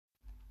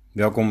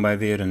Welkom bij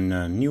weer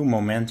een nieuw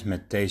moment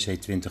met TC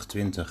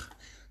 2020,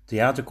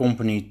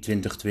 Theatercompany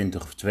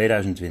 2020 of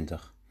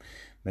 2020.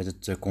 Met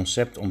het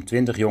concept om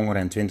 20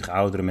 jongeren en 20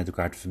 ouderen met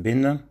elkaar te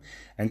verbinden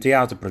en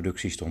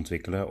theaterproducties te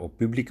ontwikkelen op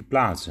publieke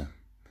plaatsen.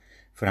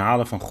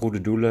 Verhalen van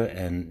goede doelen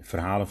en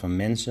verhalen van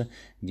mensen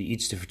die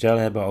iets te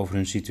vertellen hebben over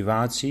hun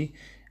situatie.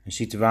 Een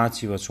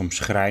situatie wat soms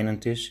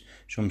schrijnend is,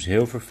 soms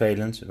heel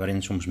vervelend,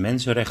 waarin soms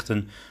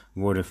mensenrechten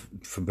worden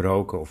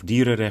verbroken of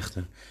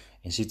dierenrechten.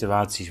 In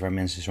situaties waar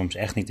mensen soms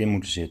echt niet in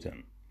moeten zitten.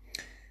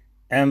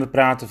 En we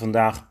praten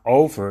vandaag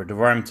over de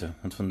warmte,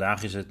 want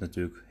vandaag is het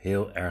natuurlijk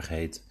heel erg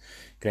heet.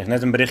 Ik kreeg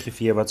net een berichtje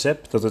via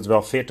WhatsApp dat het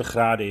wel 40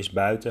 graden is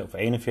buiten, of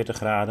 41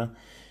 graden.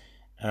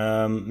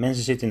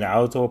 Mensen zitten in de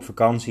auto, op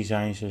vakantie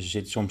zijn ze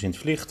zitten soms in het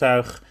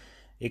vliegtuig.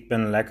 Ik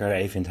ben lekker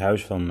even in het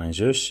huis van mijn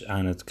zus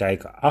aan het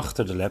kijken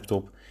achter de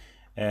laptop.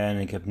 En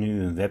ik heb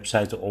nu een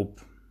website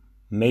op,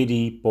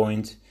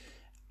 MediPoint,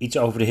 iets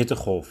over de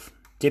hittegolf.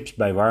 Tips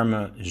bij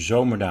warme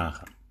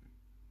zomerdagen.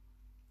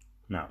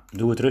 Nou,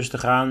 doe het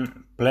rustig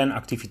aan. Plan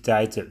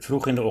activiteiten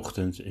vroeg in de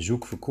ochtend.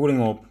 Zoek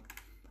verkoeling op.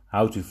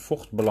 Houd uw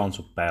vochtbalans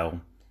op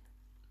peil.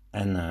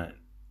 En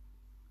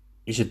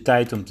is het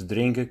tijd om te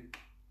drinken?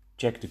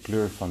 Check de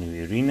kleur van uw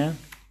urine. Dat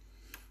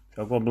is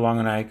ook wel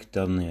belangrijk.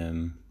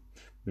 Dan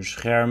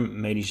bescherm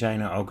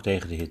medicijnen ook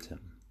tegen de hitte.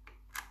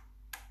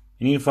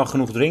 In ieder geval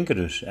genoeg drinken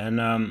dus.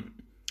 En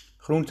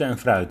groente en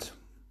fruit.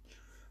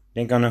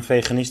 Denk aan een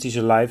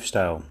veganistische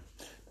lifestyle.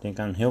 Denk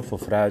aan heel veel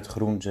fruit,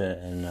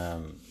 groenten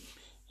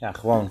en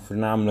gewoon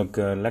voornamelijk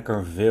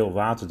lekker veel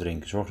water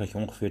drinken. Zorg dat je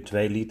ongeveer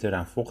 2 liter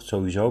aan vocht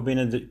sowieso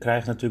binnen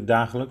krijgt natuurlijk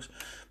dagelijks.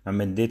 Maar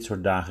met dit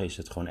soort dagen is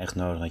het gewoon echt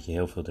nodig dat je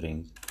heel veel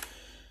drinkt.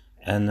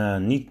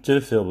 En niet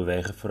te veel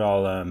bewegen,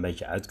 vooral een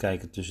beetje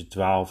uitkijken tussen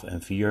 12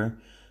 en 4.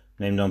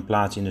 Neem dan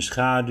plaats in de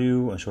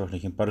schaduw en zorg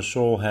dat je een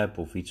parasol hebt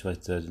of iets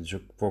wat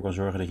ervoor kan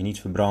zorgen dat je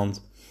niet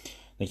verbrandt.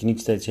 Dat je niet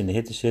steeds in de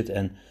hitte zit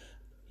en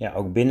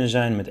ook binnen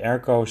zijn met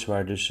airco's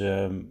waar dus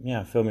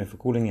veel meer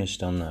verkoeling is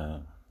dan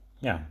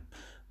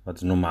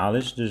wat normaal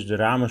is. Dus de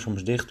ramen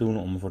soms dicht doen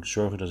om ervoor te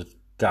zorgen dat het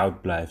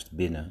koud blijft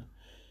binnen.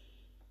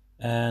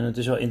 En het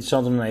is wel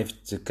interessant om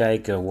even te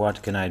kijken, what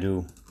can I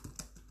do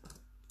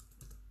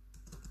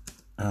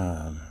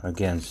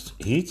against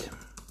heat?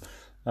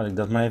 Laat ik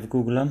dat maar even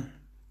googlen.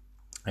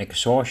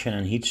 Exhaustion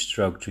and heat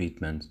stroke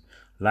treatment.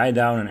 Lie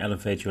down and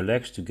elevate your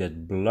legs to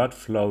get blood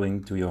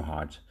flowing to your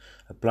heart.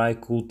 Apply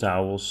cool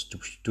towels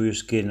to your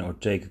skin or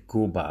take a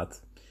cool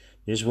bath.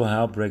 This will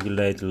help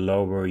regulate and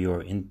lower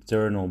your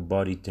internal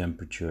body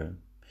temperature.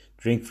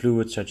 Drink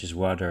fluids such as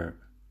water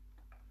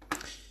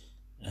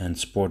and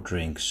sport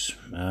drinks.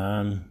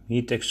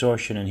 Heat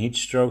exhaustion and heat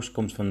strokes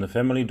komt van de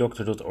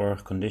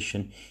familydoctor.org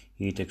condition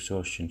heat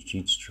exhaustion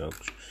heat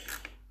strokes.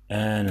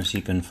 En dan zie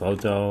ik een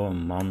foto,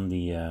 een man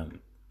die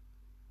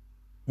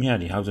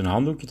houdt een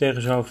handdoekje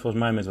tegen zijn hoofd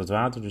volgens mij met wat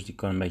water. Dus die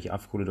kan een beetje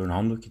afkoelen door een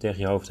handdoekje tegen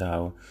je hoofd te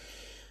houden.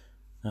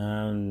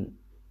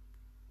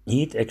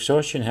 Heat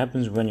exhaustion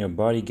happens when your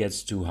body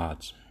gets too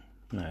hot.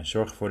 Nou,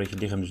 zorg ervoor dat je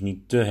lichaam dus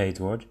niet te heet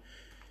wordt.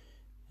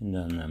 En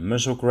dan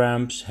muscle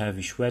cramps,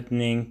 heavy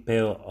sweating,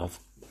 pale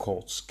of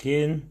cold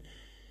skin,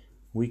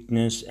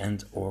 weakness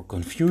and or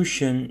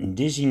confusion,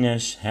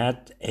 dizziness,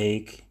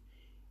 headache,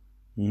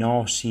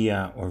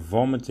 nausea or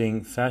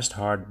vomiting, fast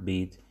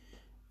heartbeat,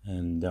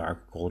 and dark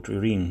cold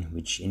urine,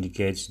 which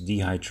indicates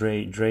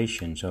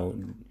dehydration.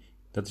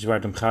 Dat is waar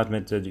het om gaat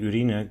met de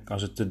urine.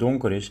 Als het te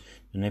donker is,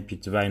 dan heb je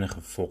te weinig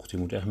vocht. Je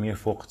moet echt meer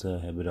vocht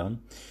hebben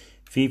dan.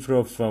 Fever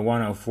of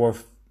 104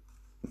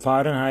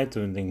 Fahrenheit,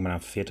 dan denk ik maar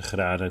aan 40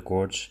 graden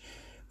koorts.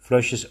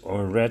 Flushes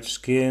or red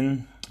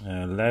skin,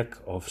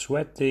 lack of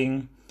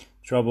sweating,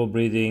 trouble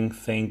breathing,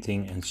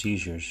 fainting and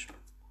seizures.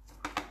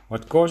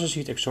 What causes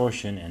heat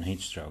exhaustion and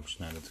heat strokes?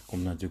 Nou, dat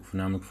komt natuurlijk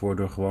voornamelijk voor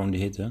door gewoon de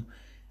hitte.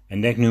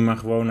 En denk nu maar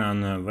gewoon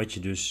aan wat je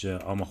dus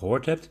allemaal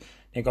gehoord hebt.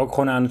 Denk ook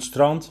gewoon aan het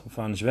strand of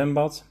aan het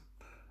zwembad.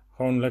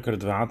 Gewoon lekker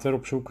het water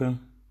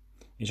opzoeken.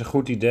 Is een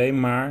goed idee,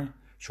 maar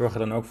zorg er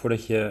dan ook voor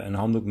dat je een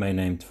handdoek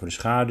meeneemt voor de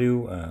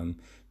schaduw.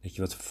 Dat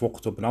je wat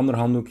vocht op een ander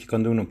handdoekje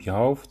kan doen op je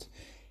hoofd.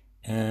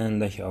 En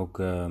dat je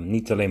ook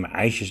niet alleen maar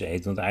ijsjes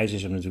eet, want ijs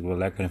is natuurlijk wel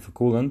lekker en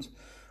verkoelend.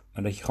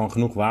 Maar dat je gewoon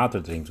genoeg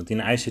water drinkt. Want in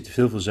ijs zit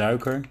veel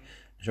suiker. Dat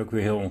is ook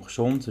weer heel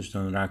ongezond. Dus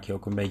dan raak je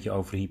ook een beetje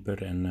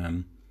overhyper.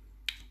 En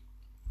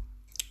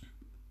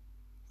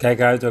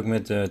kijk uit ook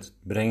met het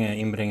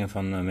inbrengen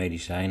van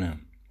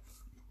medicijnen.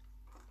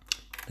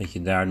 Dat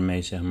je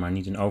daarmee zeg maar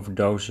niet een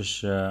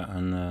overdosis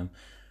aan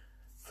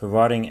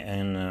verwarring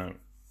en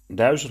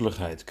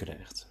duizeligheid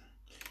krijgt.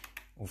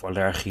 Of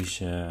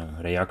allergische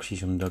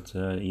reacties omdat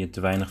je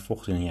te weinig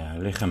vocht in je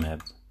lichaam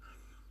hebt.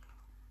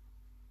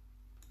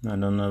 Nou,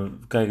 dan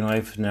kijk ik nog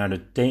even naar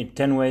de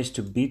 10 ways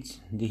to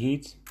beat the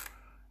heat.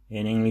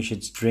 In English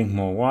it's drink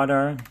more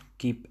water,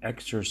 keep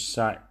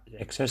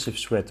excessive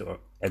sweat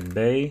at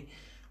bay,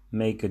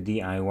 make a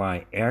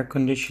DIY air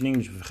conditioning,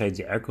 dus vergeet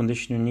de air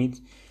conditioner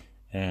niet.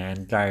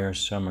 And dire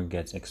summer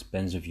gets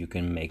expensive, you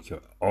can make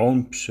your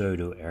own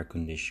pseudo air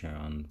conditioner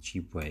on a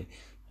cheap way.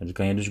 Dat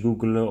kan je dus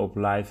googlen op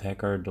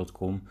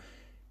lifehacker.com.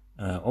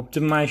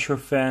 Optimize your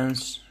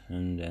fans,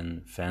 and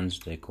then fans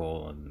they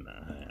call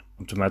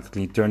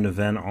automatically turn the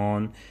fan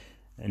on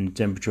and the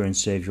temperature and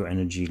save your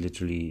energy.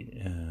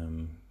 Literally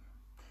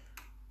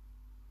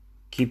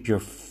keep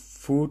your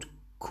food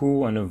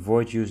cool and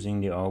avoid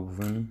using the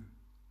oven.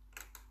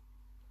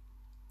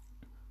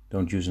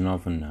 Don't use an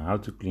oven. How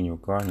to clean your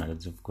car? Nou,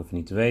 dat hoef ik even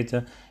niet te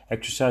weten.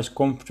 Exercise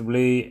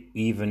comfortably,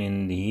 even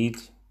in the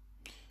heat.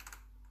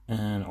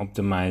 And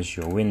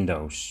optimize your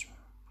windows.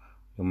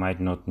 You might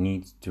not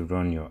need to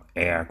run your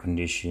air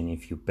condition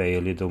if you pay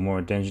a little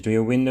more attention to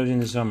your windows in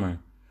the summer.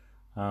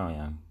 Oh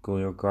yeah, cool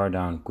your car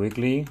down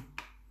quickly.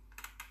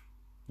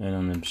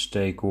 And then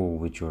stay cool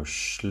with your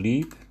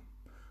sleep.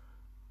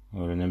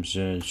 Or then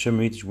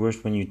summer heat is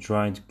worse when you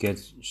try to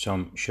get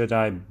some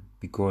shut-eye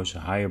because a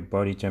higher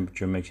body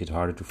temperature makes it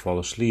harder to fall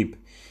asleep.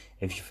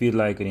 If you feel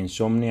like an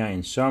insomnia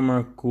in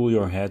summer, cool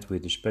your head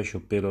with a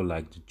special pillow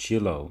like the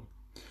Chillo.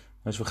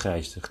 Dat is wel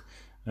geestig.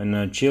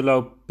 Een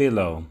Chillo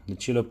pillow. The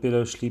Chillo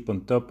pillow sleep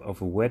on top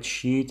of a wet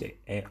sheet,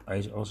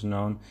 is also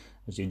known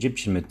as the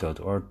Egyptian method.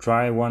 Or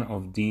try one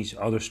of these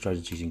other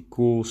strategies in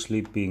Cool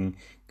Sleeping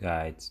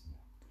Guide.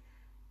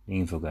 De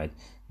info guide.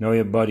 Know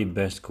your body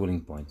best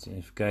cooling point.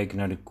 Even kijken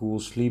naar de Cool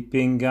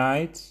Sleeping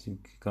Guide.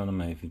 Ik kan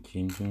hem even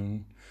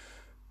doen.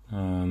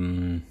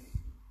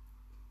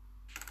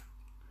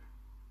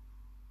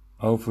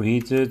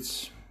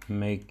 Overheated.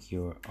 Make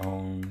your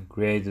own.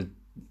 Created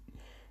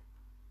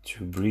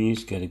to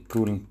breeze. Get a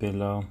cooling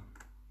pillow.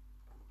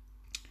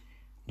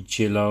 The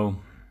Chillo.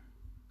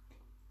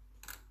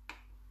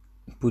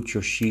 Put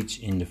your sheets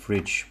in the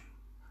fridge.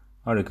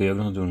 Oh, dat kun je ook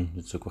nog doen.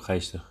 Dat is ook wel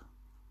geestig.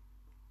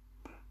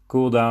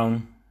 Cool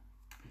down.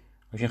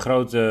 Als je een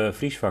groot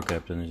vriesvak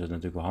hebt, dan is dat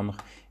natuurlijk wel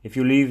handig. If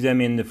you leave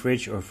them in the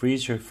fridge or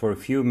freezer for a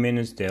few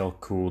minutes, they'll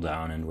cool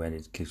down. And when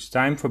it's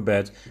time for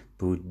bed,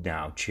 put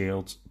now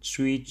chilled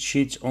sweet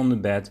sheets on the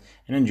bed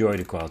and enjoy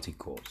the quality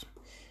cold.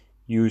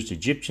 Use the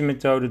Egyptian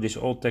method. This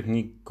old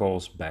technique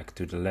calls back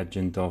to the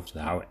legend of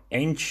how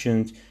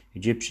ancient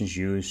Egyptians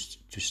used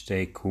to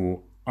stay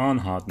cool on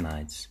hot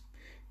nights.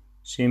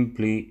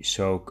 Simply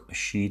soak a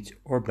sheet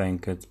or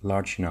blanket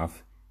large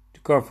enough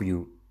to cover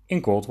you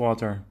in cold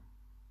water.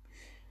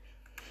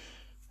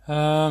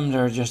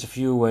 There are just a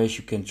few ways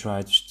you can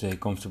try to stay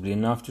comfortably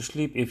enough to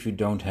sleep if you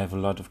don't have a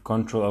lot of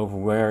control over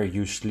where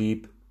you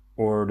sleep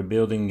or the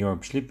building you're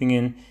sleeping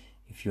in.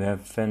 If you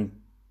have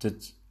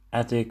vented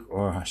attic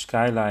or a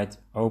skylight,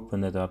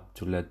 open it up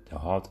to let the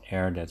hot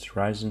air that's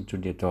rising to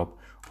the top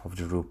of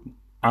the roof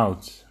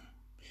out.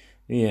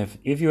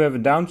 If you have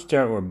a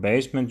downstairs or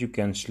basement you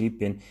can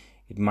sleep in,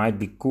 it might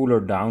be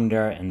cooler down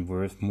there and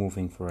worth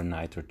moving for a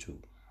night or two.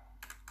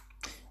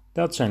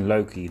 Dat zijn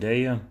leuke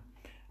ideeën.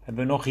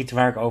 Hebben we nog iets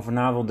waar ik over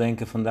na wil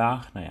denken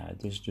vandaag? Nou ja,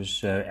 het is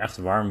dus echt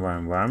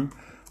warm.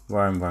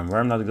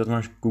 Laat ik dat maar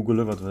eens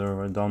googlen wat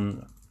er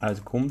dan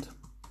uitkomt.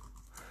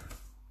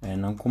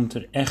 En dan komt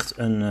er echt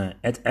een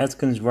Ed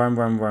Atkins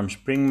warm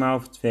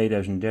Springmouth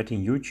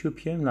 2013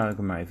 YouTubeje. Laat ik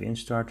hem maar even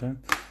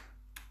instarten.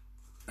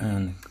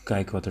 En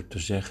kijken wat er te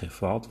zeggen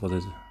valt. Wat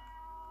het...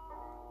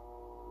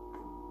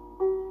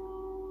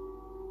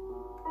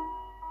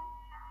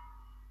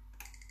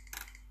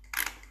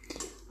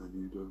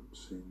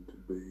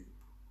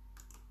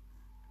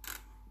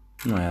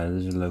 Nou ja,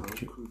 dat is een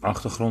leuk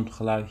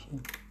achtergrondgeluidje.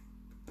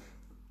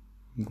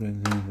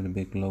 Even de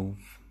Big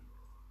Love.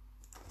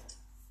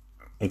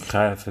 Ik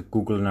ga even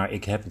googlen naar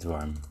ik heb het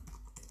warm.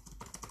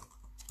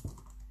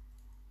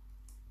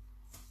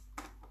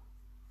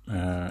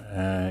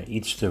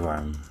 Iets te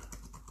warm.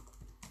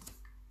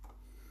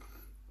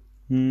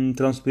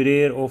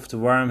 Transpireren of te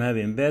warm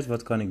hebben in bed,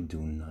 wat kan ik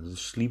doen? Nou, dat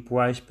is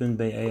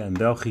sleepwise.be, een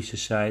Belgische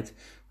site.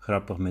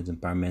 Grappig met een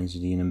paar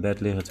mensen die in een bed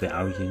liggen, 2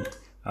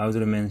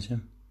 oudere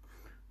mensen.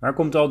 Waar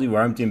komt al die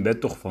warmte in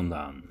bed toch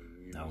vandaan?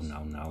 Nou.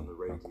 Nou,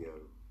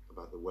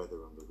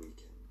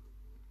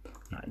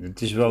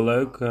 het is wel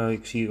leuk.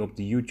 Ik zie op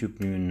de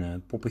YouTube nu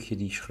een poppetje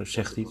die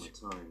zegt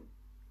iets.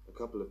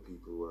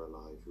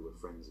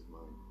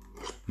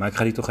 Maar ik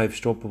ga die toch even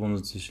stoppen, want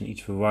het is een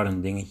iets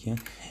verwarrend dingetje.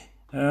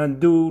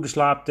 Doe de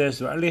slaaptest.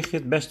 Waar lig je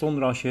het best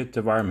onder als je het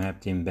te warm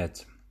hebt in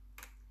bed?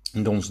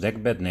 Een dons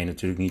dekbed? Nee,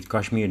 natuurlijk niet.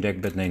 Kashmir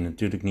dekbed? Nee,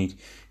 natuurlijk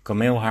niet.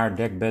 Kameelhaar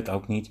dekbed?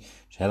 Ook niet.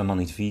 Is helemaal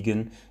niet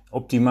vegan.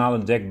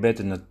 Optimale dekbed,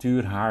 een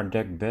natuurhaar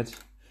dekbed. Je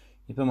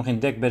hebt helemaal geen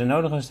dekbedden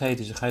nodig als het heet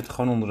is. Dan ga je het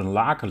gewoon onder een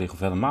laken liggen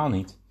of helemaal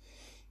niet.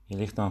 Je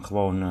ligt dan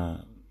gewoon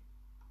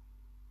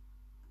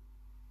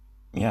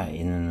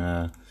in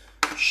een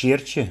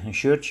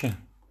shirtje.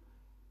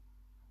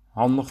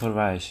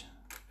 Handigerwijs.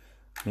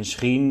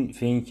 Misschien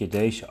vind je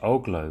deze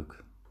ook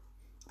leuk.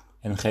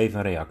 En geef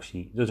een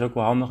reactie. Dat is ook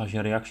wel handig als je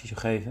een reactie zou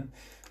geven.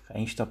 Ik ga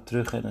 1 stap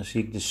terug en dan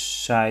zie ik de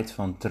site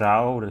van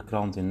Trouw, de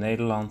krant in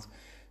Nederland.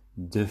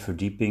 De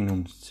Verdieping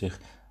noemt het zich.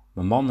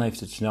 Mijn man heeft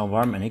het snel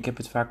warm en ik heb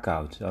het vaak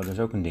koud. Oh, dat is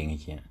ook een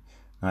dingetje.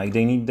 Nou, ik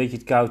denk niet dat je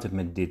het koud hebt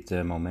met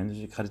dit moment. Dus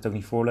ik ga dit ook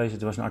niet voorlezen.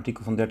 Het was een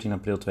artikel van 13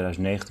 april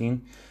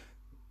 2019.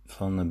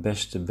 Van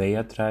beste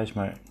Beatrice.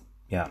 Maar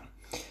ja,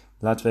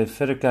 laten we even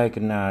verder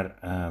kijken naar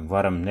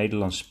warm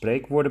Nederlands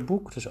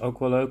spreekwoordenboek. Dat is ook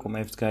wel leuk om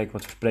even te kijken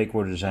wat voor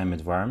spreekwoorden er zijn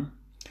met warm.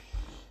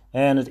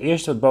 En het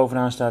eerste wat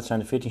bovenaan staat zijn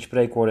de 14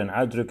 spreekwoorden en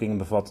uitdrukkingen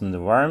bevattende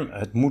warm.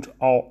 Het moet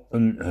al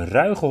een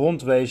ruige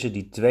hond wezen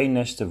die 2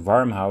 nesten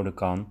warm houden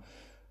kan.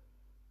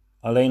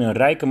 Alleen een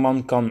rijke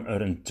man kan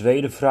er een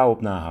tweede vrouw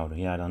op nahouden.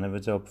 Ja, dan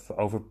hebben we het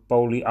over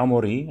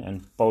polyamorie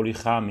en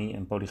polygamie.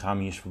 En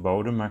polygamie is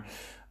verboden, maar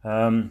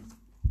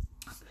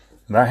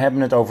wij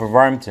hebben het over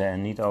warmte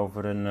en niet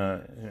over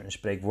een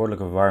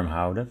spreekwoordelijke warm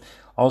houden.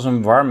 Als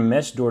een warm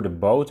mes door de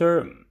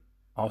boter,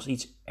 als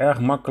iets erg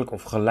makkelijk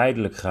of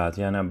geleidelijk gaat.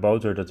 Ja, nou,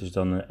 boter dat is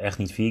dan echt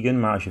niet vegan,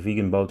 maar als je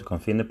vegan boter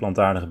kan vinden,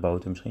 plantaardige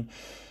boter misschien.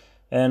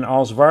 En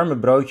als warme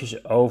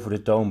broodjes over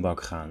de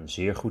toonbank gaan,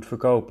 zeer goed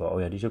verkopen. Oh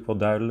ja, die is ook wel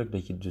duidelijk,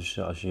 dat je dus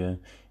als je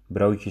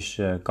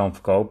broodjes kan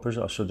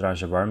verkopen, zodra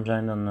ze warm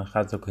zijn, dan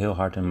gaat het ook heel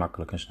hard en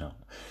makkelijk en snel.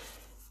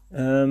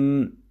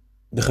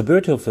 Er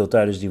gebeurt heel veel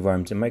tijdens die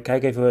warmte, maar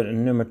kijk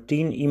even nummer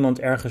 10, iemand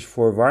ergens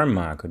voor warm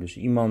maken. Dus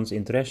iemand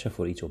interesse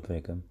voor iets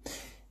opwekken.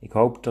 Ik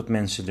hoop dat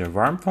mensen er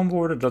warm van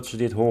worden, dat ze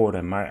dit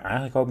horen, maar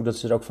eigenlijk hoop ik dat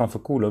ze er ook van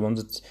verkoelen, want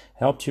het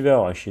helpt je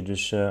wel als je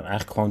dus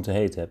eigenlijk gewoon te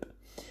heet hebt.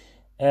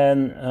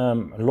 En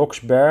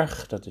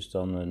Loksberg, dat is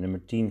dan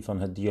nummer 10 van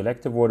het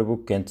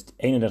dialectenwoordenboek, kent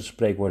 31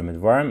 spreekwoorden met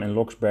warm. En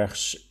Loksberg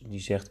die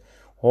zegt,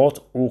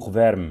 hot oeg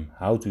warm,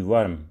 houdt u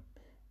warm.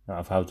 Nou,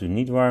 of houdt u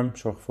niet warm,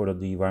 zorg ervoor dat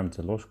die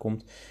warmte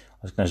loskomt.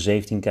 Als ik naar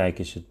 17 kijk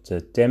is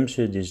het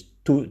Temse, dus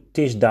het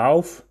is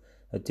dauf,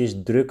 het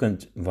is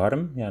drukkend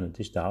warm. Ja, dat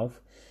is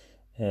dauf.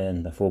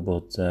 En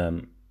bijvoorbeeld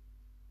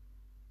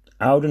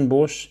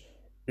Oudenbos,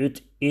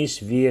 het is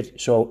weer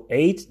zo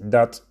eet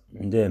dat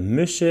de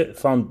mussen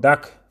van het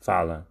dak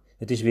vallen.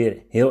 Het is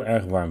weer heel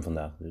erg warm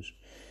vandaag dus.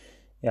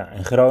 Ja,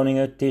 en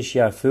Groningen, het is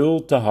ja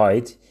veel te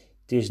heet.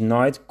 Het is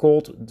night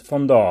cold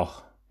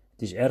vandaag.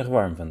 Het is erg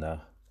warm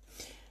vandaag.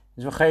 Het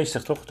is wel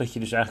geestig toch, dat je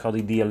dus eigenlijk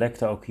al die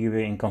dialecten ook hier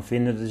weer in kan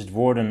vinden. Dat is het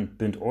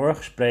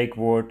woorden.org,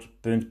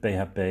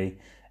 spreekwoord.php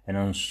en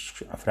dan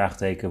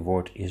vraagteken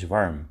woord is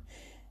warm.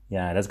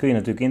 Ja, dat kun je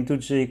natuurlijk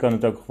intoetsen. Je kan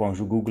het ook gewoon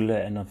zo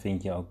googlen en dan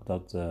vind je ook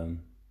dat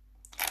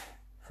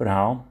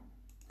verhaal.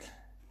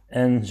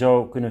 En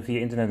zo kunnen we via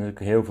internet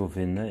natuurlijk heel veel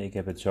vinden. Ik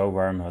heb het zo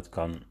warm, wat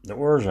kan de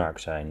oorzaak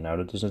zijn? Nou,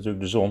 dat is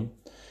natuurlijk de zon.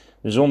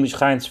 De zon die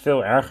schijnt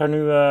veel erger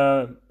nu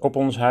op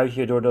ons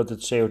huidje, doordat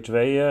het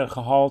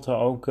CO2-gehalte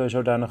ook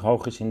zodanig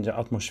hoog is in de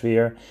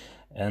atmosfeer.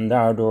 En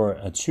daardoor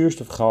het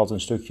zuurstofgehalte een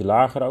stukje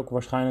lager ook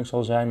waarschijnlijk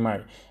zal zijn.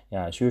 Maar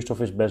ja, zuurstof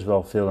is best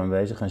wel veel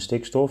aanwezig en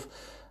stikstof.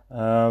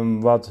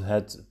 Wat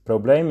het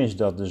probleem is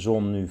dat de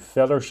zon nu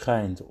feller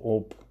schijnt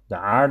op de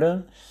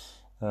aarde.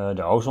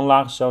 De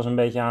ozonlaag is zelfs een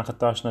beetje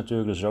aangetast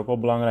natuurlijk, dat is ook wel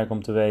belangrijk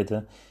om te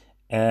weten.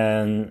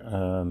 En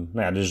nou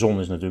ja, de zon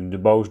is natuurlijk de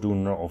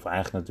boosdoener, of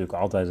eigenlijk natuurlijk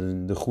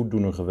altijd de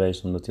goeddoener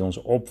geweest, omdat hij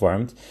ons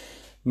opwarmt.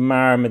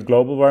 Maar met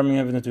global warming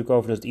hebben we het natuurlijk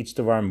over dat het iets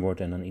te warm wordt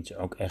en dan iets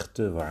ook echt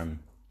te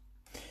warm.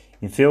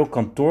 In veel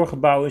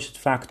kantoorgebouwen is het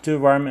vaak te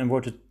warm en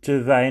wordt het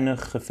te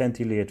weinig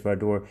geventileerd,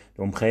 waardoor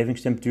de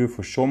omgevingstemperatuur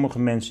voor sommige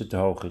mensen te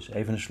hoog is.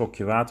 Even een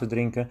slokje water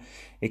drinken.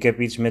 Ik heb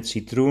iets met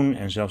citroen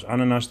en zelfs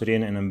ananas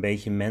erin en een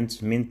beetje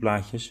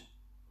mintblaadjes.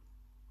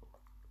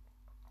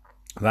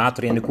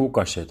 Water in de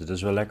koelkast zetten, dat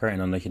is wel lekker. En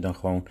dan dat je dan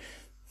gewoon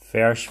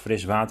vers,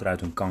 fris water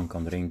uit een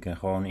kan drinken.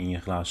 Gewoon in je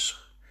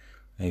glas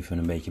even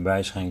een beetje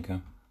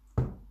bijschenken.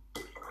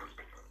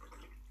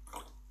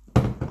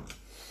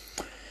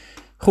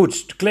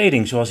 Goed, de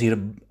kleding, zoals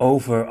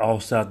hierover al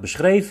staat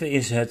beschreven,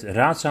 is het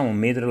raadzaam om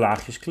meerdere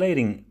laagjes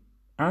kleding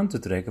aan te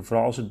trekken.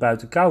 Vooral als het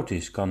buiten koud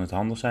is, kan het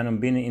handig zijn om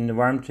binnen in de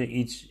warmte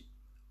iets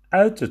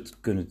uit te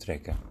kunnen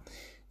trekken.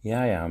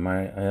 Ja,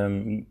 maar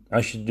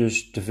als je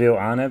dus te veel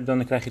aan hebt,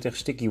 dan krijg je het echt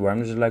sticky warm,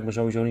 dus dat lijkt me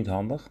sowieso niet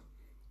handig.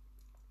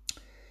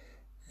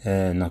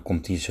 Dan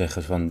komt hier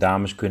zeggen van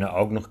dames kunnen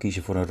ook nog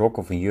kiezen voor een rok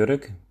of een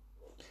jurk.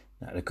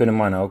 Nou, dat kunnen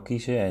mannen ook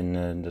kiezen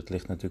en dat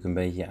ligt natuurlijk een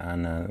beetje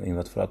aan in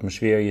wat voor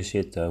atmosfeer je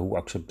zit, hoe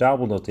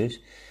acceptabel dat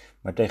is.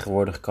 Maar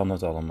tegenwoordig kan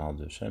dat allemaal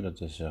dus. Hè.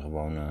 Dat is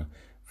gewoon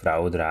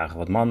vrouwen dragen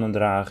wat mannen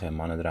dragen en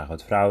mannen dragen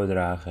wat vrouwen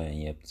dragen. En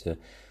je hebt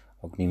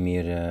ook niet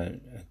meer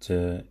het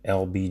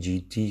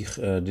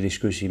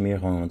LBGT-discussie meer,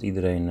 gewoon, want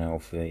iedereen,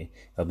 of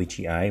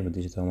LBGI, wat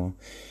is het allemaal?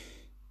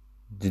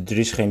 Er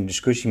is geen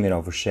discussie meer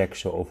over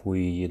seksen of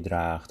hoe je je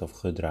draagt of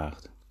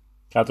gedraagt. Het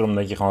gaat erom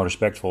dat je gewoon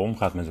respectvol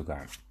omgaat met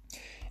elkaar.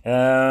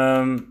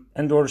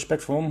 En door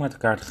respectvol om met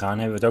elkaar te gaan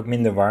hebben we het ook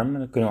minder warm en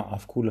dan kunnen we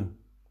afkoelen.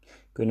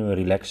 Kunnen we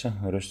relaxen,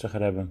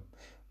 rustiger hebben.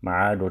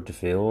 Maar door te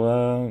veel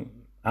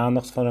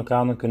aandacht van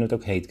elkaar dan kunnen we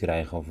het ook heet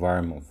krijgen of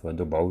warm of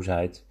door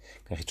boosheid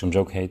krijg je het soms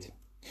ook heet.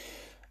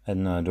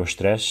 En door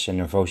stress en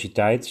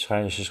nervositeit,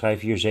 ze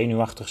schrijven hier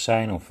zenuwachtig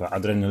zijn of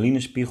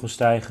adrenalinespiegel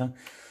stijgen.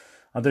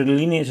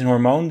 Adrenaline is een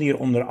hormoon die er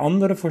onder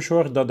andere voor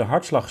zorgt dat de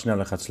hartslag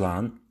sneller gaat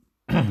slaan.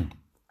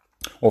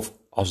 Of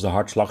als de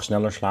hartslag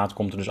sneller slaat,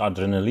 komt er dus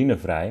adrenaline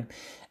vrij.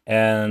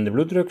 En de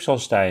bloeddruk zal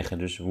stijgen.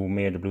 Dus hoe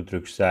meer de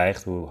bloeddruk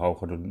stijgt, hoe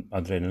hoger de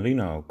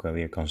adrenaline ook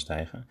weer kan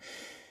stijgen.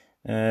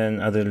 En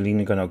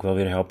adrenaline kan ook wel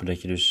weer helpen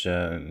dat je dus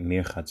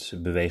meer gaat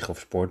bewegen of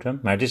sporten.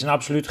 Maar het is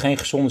absoluut geen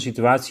gezonde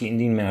situatie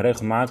indien men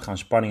regelmatig aan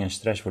spanning en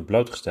stress wordt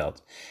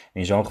blootgesteld.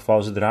 In zo'n geval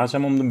is het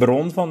raadzaam om de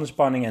bron van de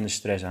spanning en de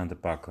stress aan te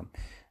pakken.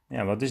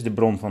 Ja, wat is de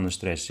bron van de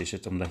stress? Is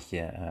het omdat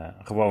je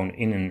gewoon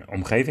in een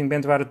omgeving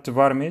bent waar het te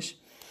warm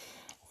is?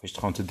 Of is het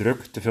gewoon te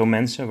druk, te veel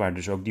mensen, waar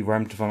dus ook die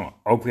warmte van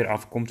ook weer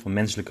afkomt van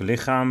menselijke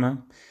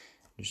lichamen?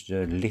 Dus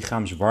de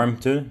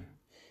lichaamswarmte.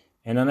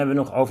 En dan hebben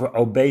we nog over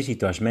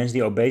obesitas. Mensen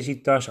die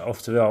obesitas,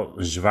 oftewel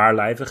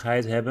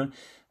zwaarlijvigheid hebben,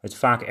 het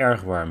vaak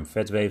erg warm.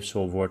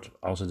 Vetweefsel wordt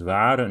als het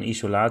ware een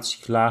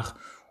isolatielaag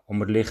om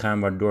het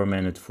lichaam, waardoor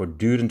men het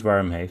voortdurend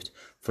warm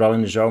heeft. Vooral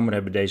in de zomer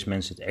hebben deze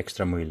mensen het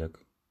extra moeilijk.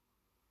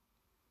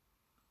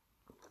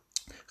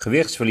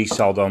 Gewichtsverlies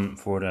zal dan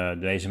voor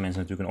deze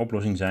mensen natuurlijk een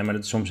oplossing zijn, maar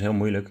dat is soms heel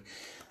moeilijk.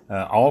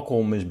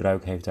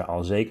 Alcoholmisbruik heeft daar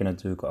al zeker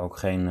natuurlijk ook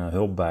geen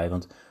hulp bij,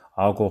 want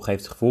alcohol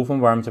geeft het gevoel van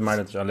warmte, maar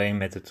dat is alleen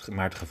met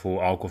het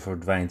gevoel. Alcohol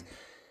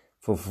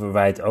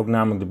verwijt ook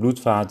namelijk de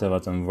bloedvaten,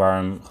 wat een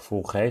warm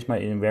gevoel geeft,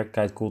 maar in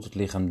werkelijkheid koelt het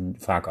lichaam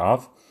vaak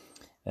af.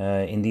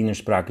 Indien er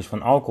sprake is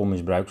van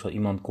alcoholmisbruik, zal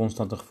iemand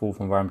constant een gevoel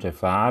van warmte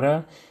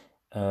ervaren.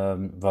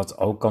 Wat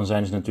ook kan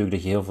zijn, is natuurlijk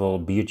dat je heel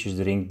veel biertjes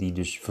drinkt die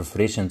dus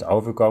verfrissend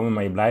overkomen,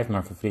 maar je blijft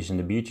maar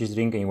verfrissende biertjes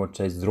drinken en je wordt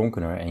steeds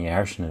dronkener en je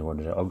hersenen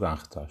worden er ook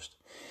aangetast.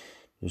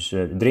 Dus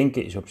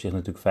drinken is op zich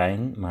natuurlijk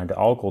fijn, maar de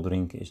alcohol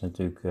drinken is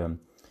natuurlijk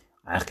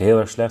eigenlijk heel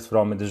erg slecht.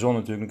 Vooral met de zon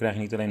natuurlijk, dan krijg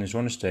je niet alleen een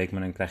zonnesteek,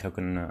 maar dan krijg je ook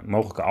een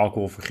mogelijke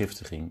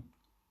alcoholvergiftiging.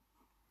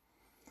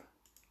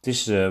 Het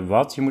is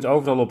je moet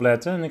overal op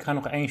letten. En ik ga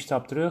nog 1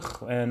 stap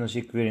terug en dan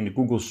zit ik weer in de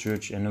Google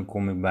search en dan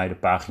kom ik bij de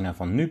pagina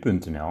van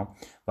nu.nl.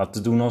 Wat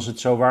te doen als het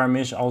zo warm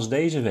is als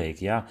deze week?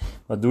 Ja,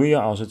 wat doe je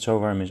als het zo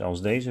warm is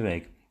als deze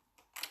week?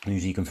 Nu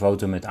zie ik een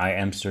foto met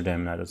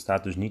iAmsterdam. Nou, dat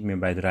staat dus niet meer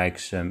bij het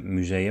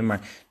Rijksmuseum, maar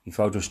die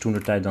foto is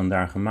toentertijd dan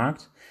daar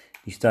gemaakt.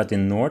 Die staat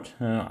in Noord,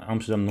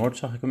 Amsterdam-Noord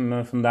zag ik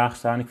hem vandaag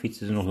staan. Ik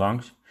fietste er nog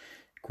langs.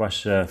 Ik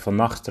was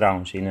vannacht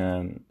trouwens in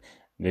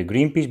de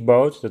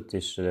Greenpeace-boot. Dat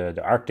is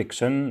de Arctic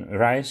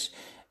Sunrise.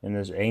 En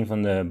dat is een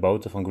van de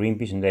boten van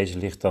Greenpeace. En deze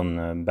ligt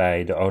dan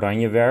bij de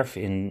Oranjewerf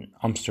in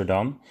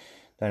Amsterdam.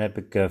 Daar heb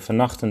ik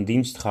vannacht een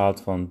dienst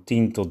gehad van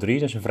 10 tot 3.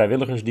 Dat is een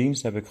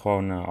vrijwilligersdienst. Daar heb ik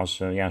gewoon als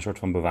een soort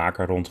van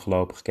bewaker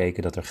rondgelopen,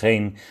 gekeken dat er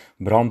geen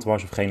brand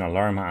was of geen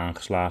alarmen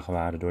aangeslagen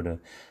waren door de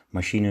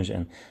machines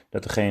en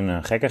dat er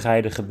geen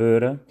gekkigheden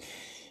gebeuren.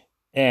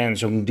 En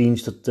zo'n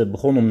dienst, dat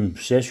begon om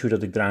 6 uur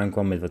dat ik eraan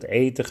kwam met wat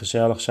eten,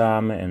 gezellig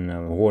samen en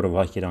horen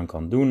wat je dan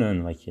kan doen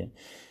en wat je...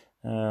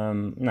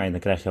 dan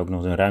krijg je ook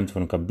nog een ruimte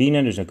voor een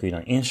cabine, dus dan kun je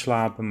dan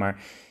inslapen,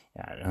 maar...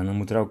 Ja, dan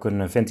moet er ook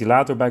een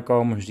ventilator bij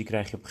komen, dus die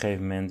krijg je op een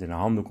gegeven moment. En een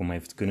handdoek om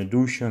even te kunnen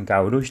douchen, een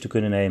koude douche te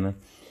kunnen nemen.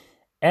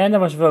 En dat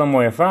was wel een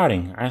mooie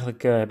ervaring.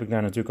 Eigenlijk heb ik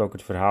daar natuurlijk ook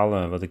het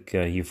verhaal wat ik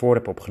hiervoor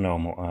heb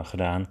opgenomen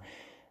gedaan,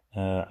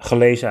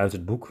 gelezen uit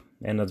het boek.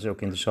 En dat is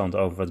ook interessant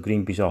over wat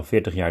Greenpeace al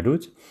 40 jaar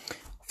doet.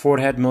 Voor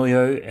het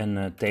milieu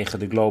en tegen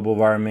de global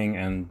warming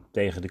en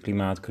tegen de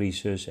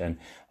klimaatcrisis. En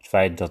het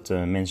feit dat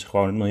mensen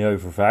gewoon het milieu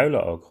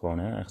vervuilen ook gewoon.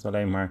 Echt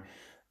alleen maar...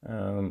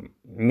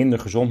 minder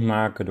gezond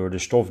maken door de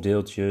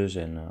stofdeeltjes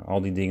en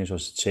al die dingen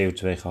zoals het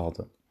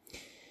CO2-gehalte.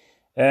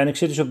 En ik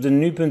zit dus op de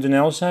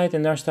nu.nl site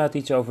en daar staat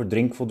iets over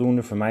drink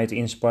voldoende, vermijd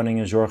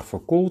inspanningen, zorg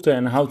voor koelte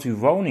en houd uw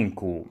woning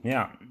koel.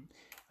 Ja,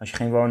 als je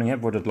geen woning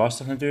hebt wordt het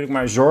lastig natuurlijk,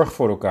 maar zorg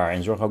voor elkaar.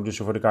 En zorg ook dus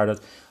voor elkaar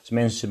dat als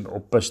mensen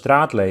op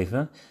straat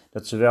leven,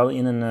 dat ze wel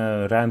in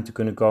een ruimte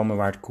kunnen komen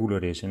waar het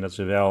koeler is. En dat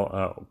ze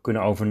wel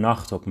kunnen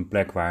overnachten op een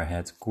plek waar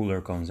het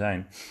koeler kan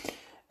zijn.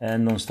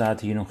 En dan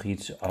staat hier nog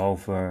iets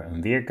over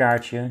een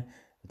weerkaartje.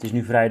 Het is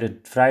nu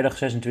vrijdag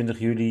 26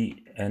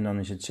 juli en dan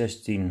is het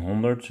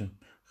 1600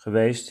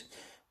 geweest.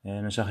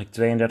 En dan zag ik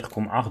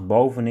 32,8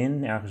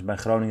 bovenin, ergens bij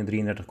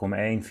Groningen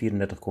 33,1, 34,8,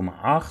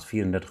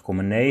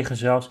 34,9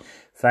 zelfs.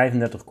 35,4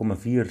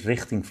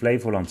 richting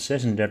Flevoland, 36,1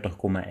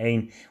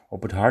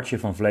 op het hartje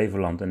van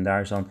Flevoland. En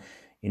daar is dan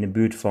in de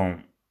buurt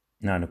van,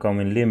 dan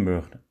komen we in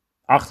Limburg...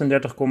 38,3, 39,9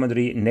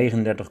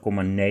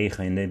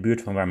 in de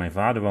buurt van waar mijn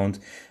vader woont.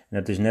 En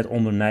dat is net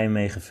onder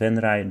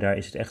Nijmegen-Venray. Daar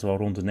is het echt wel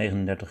rond de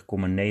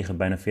 39,9,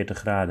 bijna 40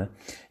 graden.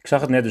 Ik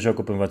zag het net dus ook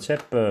op een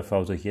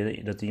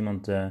WhatsApp-fotootje. Dat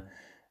iemand,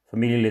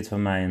 familielid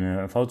van mij,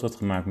 een foto had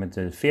gemaakt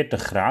met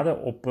 40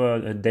 graden op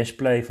het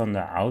display van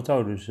de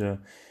auto. Dus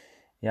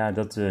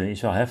dat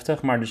is wel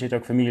heftig. Maar er zitten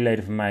ook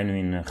familieleden van mij nu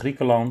in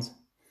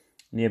Griekenland.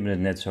 Die hebben het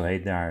net zo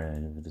heet daar.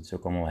 Dat is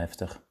ook allemaal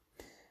heftig.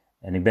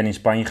 En ik ben in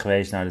Spanje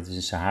geweest, dat is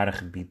een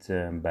Sahara-gebied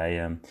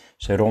bij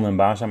Serón en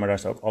Baza, maar daar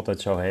is het ook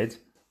altijd zo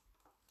heet.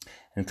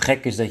 En het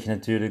gek is dat je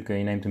natuurlijk, je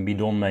neemt een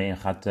bidon mee en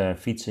gaat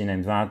fietsen, je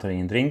neemt water en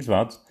je drinkt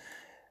wat.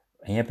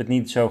 En je hebt het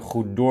niet zo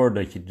goed door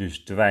dat je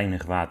dus te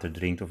weinig water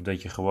drinkt of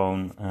dat je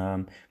gewoon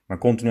maar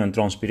continu aan het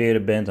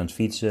transpireren bent, aan het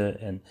fietsen.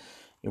 En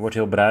je wordt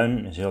heel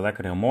bruin, dat is heel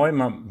lekker, heel mooi,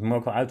 maar je moet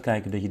ook wel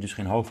uitkijken dat je dus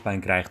geen hoofdpijn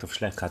krijgt of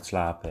slecht gaat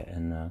slapen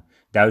en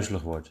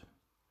duizelig wordt.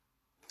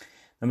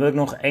 Dan wil ik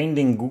nog 1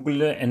 ding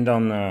googlen en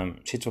dan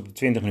zitten we op de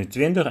 20 minuten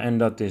 20 en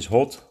dat is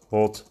hot,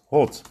 hot,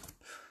 hot.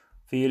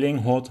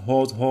 Feeling hot,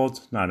 hot,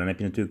 hot. Nou, dan heb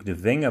je natuurlijk de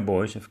Venga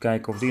Boys. Even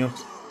kijken of die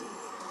nog...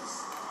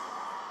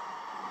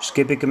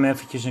 Skip ik hem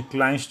eventjes een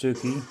klein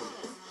stukje.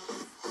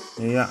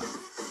 Ja.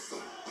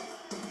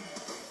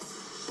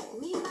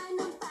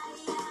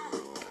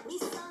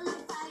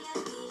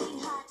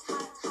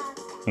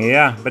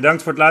 Ja,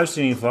 bedankt voor het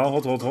luisteren in ieder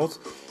geval. Hot.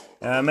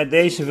 Met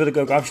deze wil ik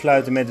ook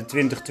afsluiten met de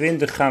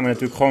 2020. Gaan we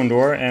natuurlijk gewoon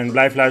door. En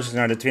blijf luisteren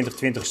naar de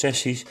 2020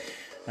 sessies.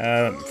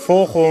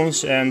 Volg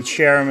ons en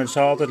share. Het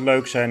zal altijd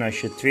leuk zijn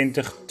als je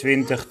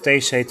 2020,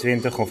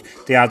 TC20 of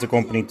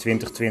Theatercompagnie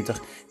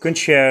 2020 kunt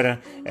sharen.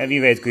 En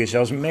wie weet kun je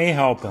zelfs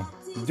meehelpen.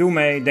 Doe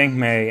mee, denk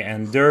mee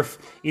en durf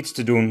iets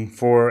te doen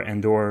voor en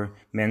door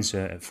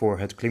mensen voor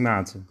het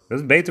klimaat. Dat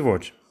het beter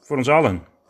wordt. Voor ons allen.